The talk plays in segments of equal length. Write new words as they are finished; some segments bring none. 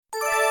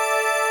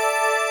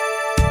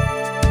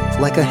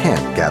like a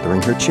hen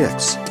gathering her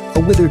chicks,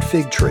 a withered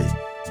fig tree,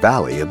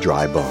 valley of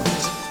dry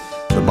bones.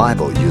 The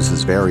Bible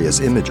uses various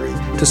imagery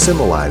to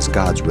symbolize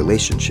God's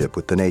relationship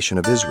with the nation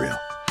of Israel.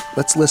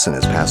 Let's listen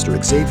as Pastor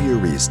Xavier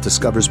Reese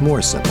discovers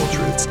more simple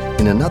truths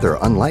in another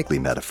unlikely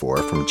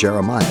metaphor from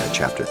Jeremiah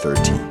chapter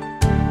 13.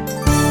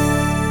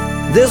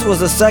 This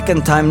was the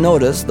second time,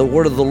 notice, the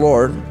word of the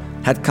Lord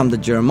had come to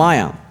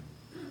Jeremiah.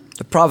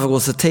 The prophet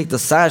was to take the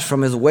sash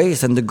from his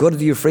waist and to go to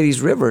the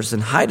Euphrates rivers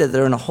and hide it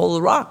there in a hole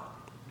of rock.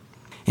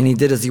 And he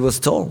did as he was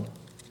told.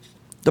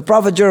 The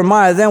prophet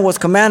Jeremiah then was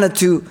commanded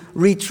to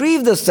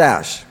retrieve the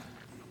sash.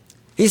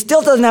 He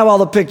still doesn't have all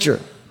the picture,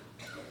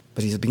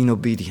 but he's being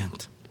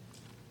obedient.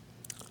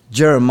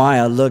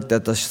 Jeremiah looked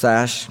at the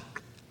sash,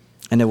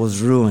 and it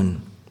was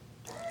ruined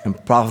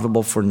and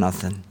profitable for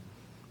nothing,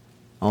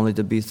 only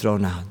to be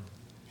thrown out.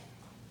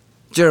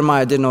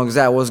 Jeremiah didn't know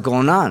exactly what was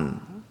going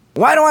on.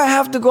 Why do I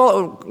have to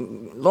go?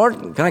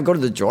 Lord, can I go to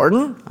the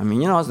Jordan? I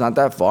mean, it's not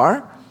that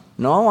far.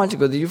 No, I want you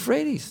to go to the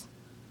Euphrates.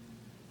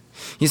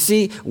 You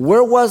see,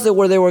 where was it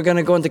where they were going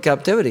to go into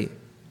captivity?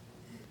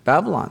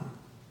 Babylon,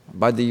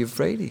 by the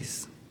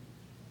Euphrates.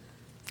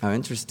 How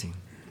interesting.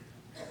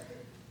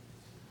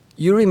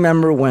 You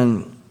remember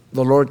when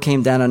the Lord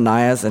came down on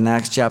Ananias in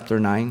Acts chapter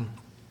 9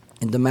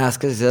 in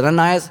Damascus? He said,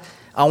 Ananias,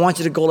 I want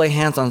you to go lay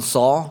hands on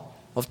Saul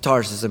of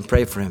Tarsus and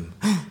pray for him.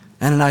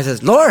 And Ananias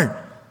says, Lord,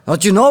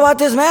 don't you know about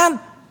this man?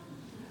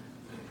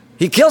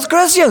 He kills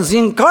Christians. He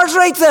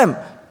incarcerates them.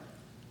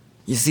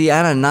 You see,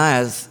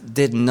 Ananias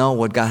didn't know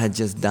what God had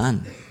just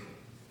done.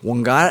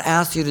 When God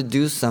asks you to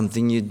do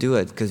something, you do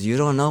it because you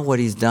don't know what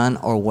he's done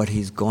or what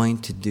he's going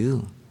to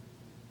do.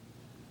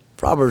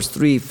 Proverbs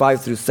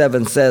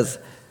 3:5-7 says,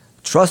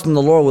 trust in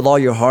the Lord with all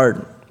your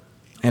heart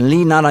and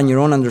lean not on your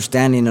own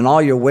understanding. In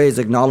all your ways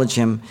acknowledge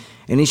him,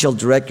 and he shall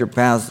direct your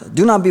paths.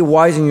 Do not be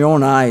wise in your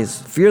own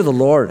eyes. Fear the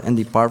Lord and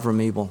depart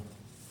from evil.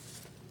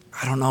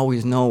 I don't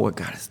always know what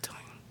God is doing.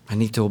 I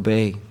need to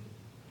obey.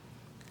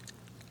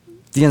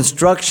 The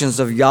instructions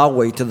of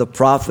Yahweh to the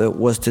prophet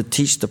was to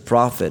teach the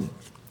prophet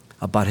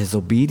about his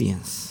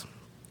obedience.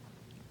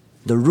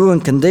 The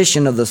ruined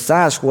condition of the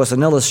sash was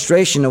an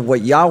illustration of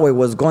what Yahweh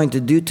was going to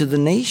do to the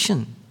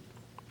nation.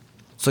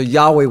 So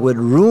Yahweh would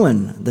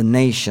ruin the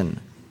nation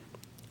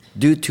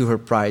due to her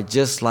pride,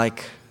 just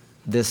like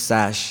this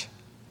sash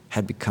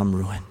had become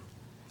ruined.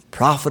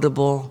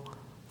 Profitable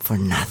for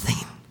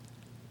nothing.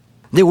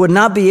 They would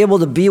not be able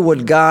to be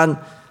what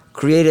God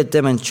created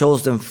them and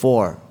chose them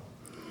for,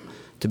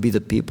 to be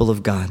the people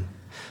of God,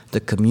 the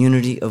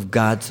community of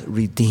God's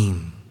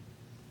redeemed.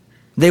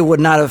 They would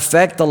not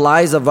affect the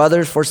lives of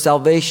others for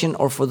salvation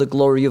or for the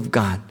glory of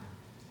God.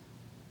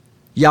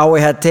 Yahweh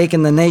had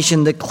taken the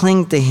nation to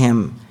cling to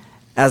him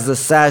as the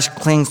sash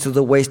clings to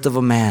the waist of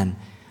a man.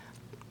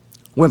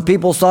 When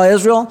people saw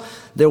Israel,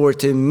 they were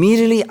to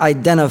immediately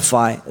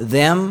identify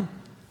them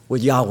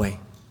with Yahweh.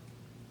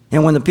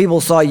 And when the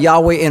people saw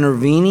Yahweh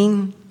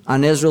intervening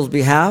on Israel's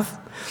behalf,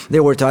 they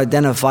were to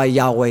identify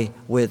Yahweh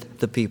with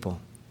the people.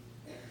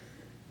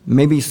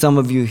 Maybe some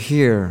of you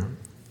here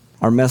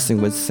are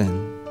messing with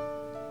sin,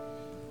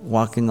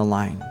 walking the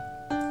line,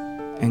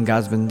 and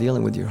God's been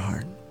dealing with your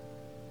heart.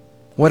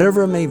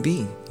 Whatever it may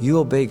be, you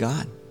obey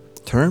God.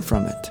 Turn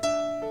from it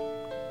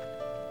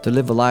to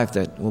live a life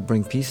that will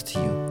bring peace to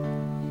you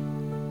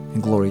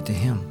and glory to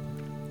him.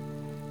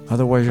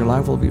 Otherwise, your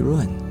life will be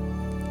ruined.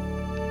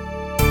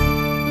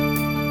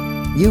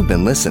 You've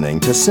been listening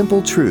to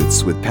Simple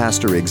Truths with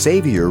Pastor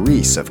Xavier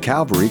Reese of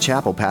Calvary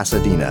Chapel,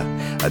 Pasadena,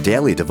 a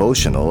daily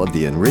devotional of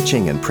the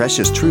enriching and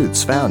precious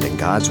truths found in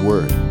God's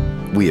Word.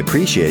 We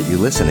appreciate you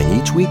listening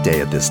each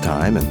weekday at this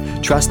time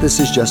and trust this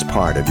is just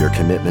part of your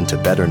commitment to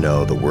better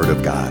know the Word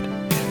of God.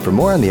 For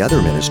more on the other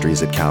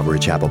ministries at Calvary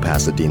Chapel,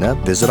 Pasadena,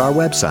 visit our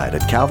website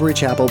at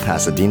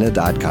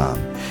calvarychapelpasadena.com.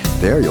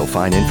 There you'll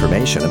find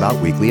information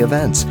about weekly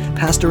events,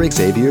 Pastor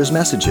Xavier's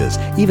messages,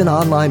 even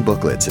online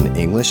booklets in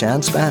English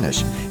and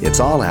Spanish. It's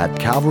all at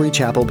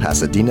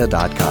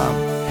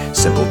calvarychapelpasadena.com.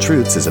 Simple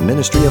Truths is a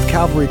ministry of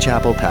Calvary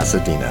Chapel,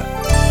 Pasadena.